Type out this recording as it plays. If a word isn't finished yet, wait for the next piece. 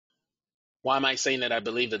Why am I saying that I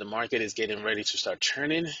believe that the market is getting ready to start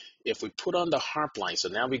turning? If we put on the harp line, so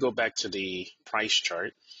now we go back to the price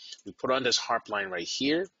chart, we put on this harp line right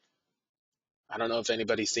here. I don't know if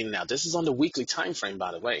anybody's seen it now. This is on the weekly time frame,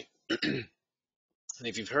 by the way. And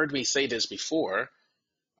if you've heard me say this before,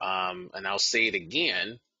 and I'll say it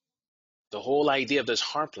again, the whole idea of this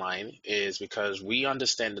harp line is because we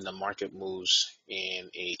understand that the market moves in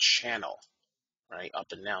a channel, right,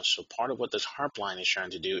 up and down. So part of what this harp line is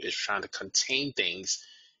trying to do is trying to contain things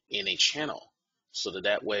in a channel, so that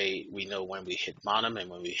that way we know when we hit bottom and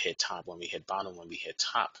when we hit top, when we hit bottom, when we hit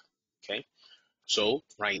top. Okay. So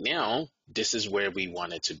right now, this is where we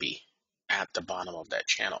want it to be, at the bottom of that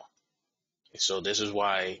channel. So this is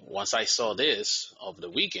why once I saw this over the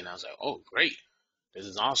weekend, I was like, oh, great. This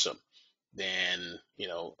is awesome. Then,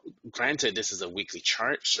 granted, this is a weekly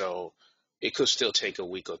chart, so it could still take a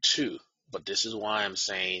week or two. But this is why I'm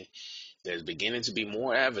saying there's beginning to be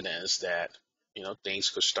more evidence that, things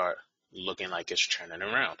could start looking like it's turning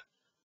around.